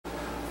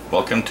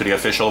Welcome to the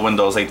official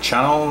Windows 8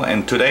 channel,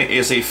 and today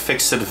is a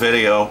fix-it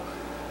video,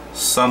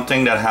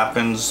 something that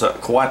happens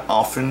quite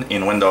often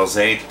in Windows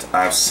 8.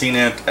 I've seen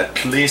it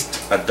at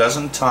least a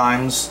dozen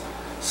times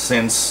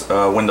since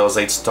Windows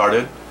 8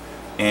 started,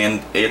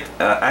 and it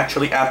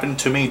actually happened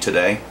to me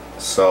today.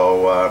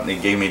 So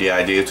it gave me the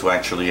idea to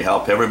actually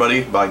help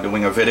everybody by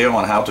doing a video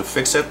on how to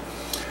fix it.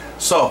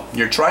 So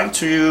you're trying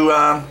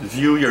to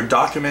view your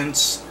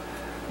documents,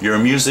 your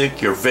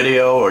music, your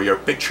video, or your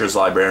pictures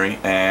library,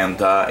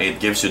 and it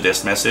gives you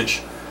this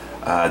message: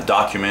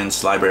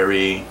 documents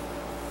library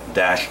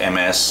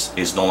 -ms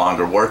is no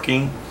longer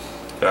working.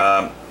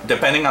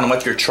 Depending on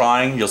what you're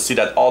trying, you'll see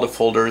that all the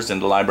folders in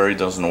the library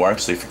doesn't work.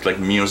 So if you click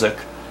music,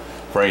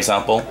 for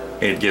example,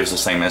 it gives the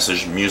same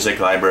message: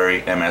 music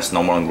library ms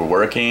no longer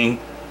working.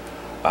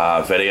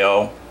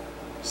 Video,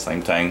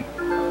 same thing.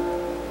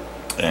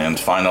 And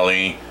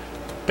finally,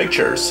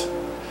 pictures.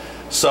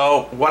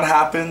 So what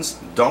happens?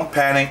 Don't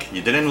panic,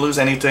 you didn't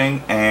lose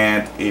anything,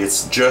 and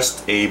it's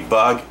just a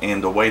bug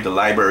in the way the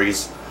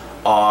libraries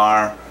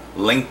are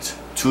linked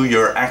to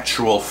your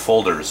actual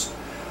folders.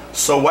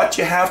 So what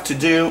you have to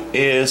do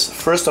is,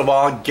 first of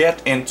all,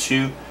 get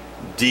into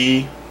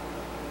the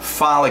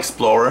File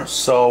Explorer.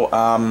 So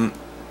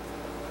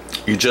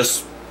you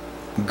just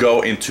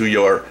go into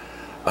your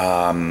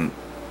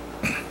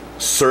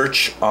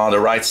search on the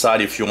right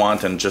side if you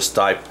want, and just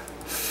type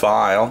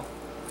File,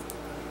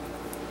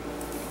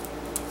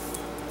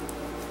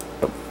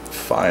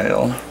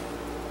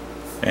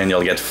 and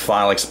you'll get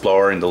File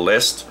Explorer in the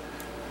list.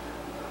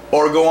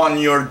 Or go on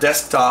your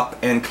desktop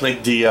and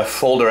click the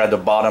folder at the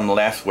bottom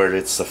left where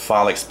it's the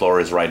File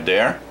Explorer is right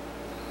there.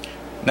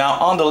 Now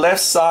on the left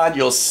side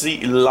you'll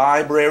see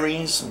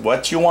libraries.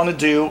 What you want to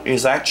do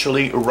is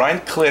actually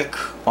right click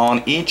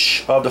on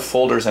each of the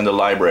folders in the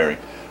library.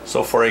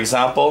 So for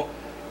example,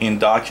 in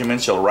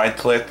documents you'll right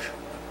click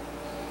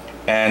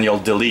and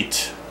you'll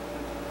delete.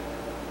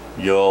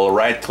 You'll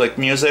right click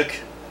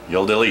music,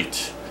 you'll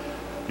delete.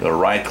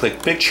 You'll right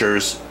click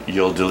pictures,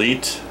 you'll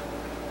delete,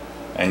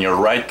 and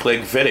you'll right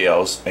click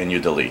videos and you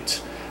delete.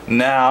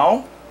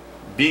 Now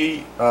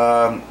be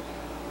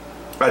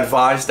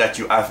advised that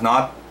you have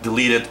not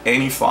deleted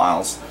any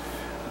files.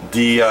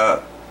 The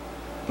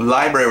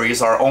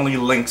libraries are only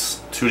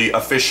links to the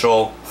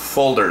official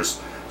folders,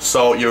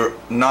 so you're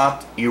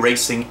not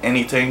erasing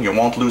anything. You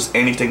won't lose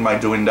anything by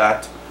doing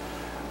that,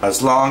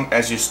 as long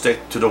as you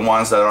stick to the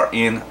ones that are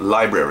in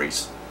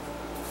libraries.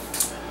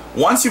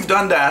 Once you've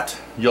done that,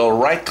 you'll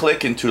right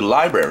click into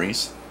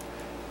libraries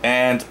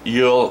and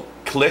you'll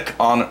click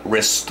on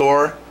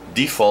restore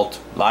default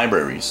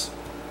libraries,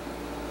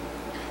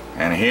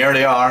 and here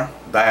they are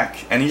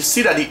back, and you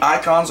see that the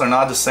icons are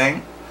not the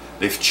same,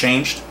 they've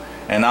changed.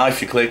 And now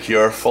if you click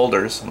your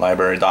folders,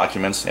 library,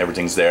 documents,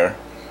 everything's there.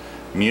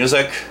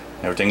 Music,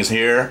 everything's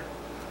here.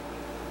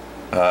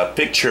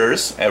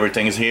 Pictures,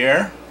 everything's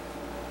here.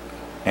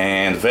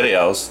 And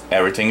videos,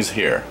 everything's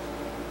here.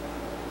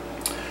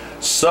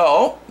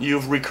 So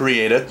you've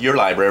recreated your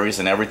libraries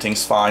and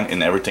everything's fine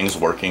and everything's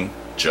working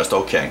just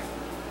okay.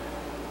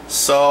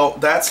 So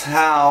that's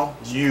how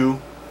you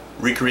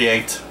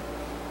recreate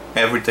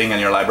everything in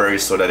your library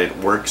so that it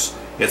works.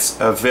 It's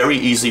a very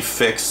easy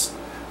fix,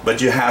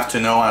 but you have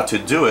to know how to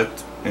do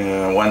it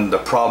when the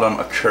problem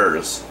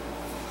occurs.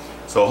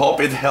 So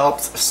hope it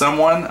helped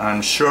someone.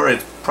 I'm sure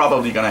it's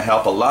probably gonna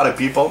help a lot of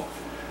people.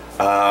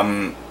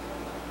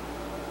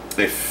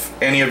 If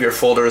any of your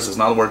folders is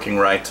not working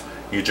right,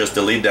 you just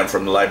delete them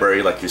from the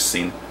library like you've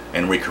seen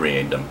and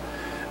recreate them.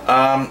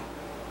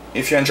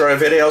 If you enjoy our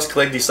videos,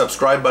 click the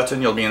subscribe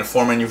button. You'll be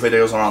informed when new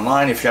videos are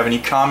online. If you have any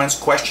comments,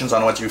 questions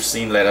on what you've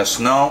seen, let us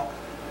know.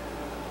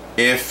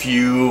 If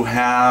you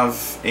have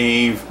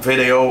a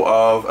video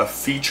of a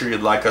feature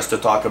you'd like us to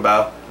talk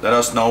about, let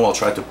us know. We'll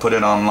try to put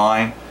it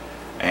online.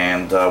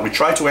 And we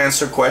try to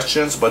answer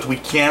questions, but we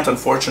can't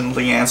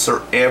unfortunately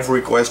answer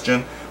every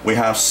question. We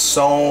have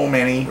so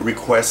many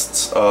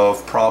requests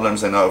of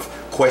problems and of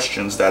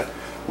questions that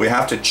we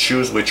have to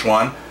choose which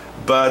one.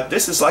 But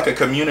this is like a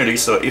community,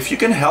 so if you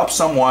can help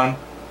someone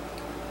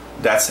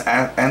that's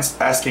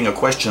asking a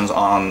questions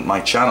on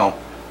my channel,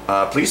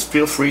 please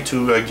feel free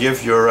to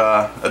give your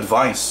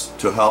advice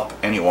to help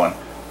anyone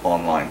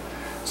online.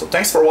 So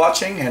thanks for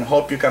watching, and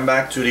hope you come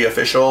back to the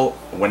official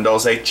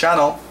Windows 8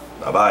 channel.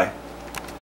 Bye bye.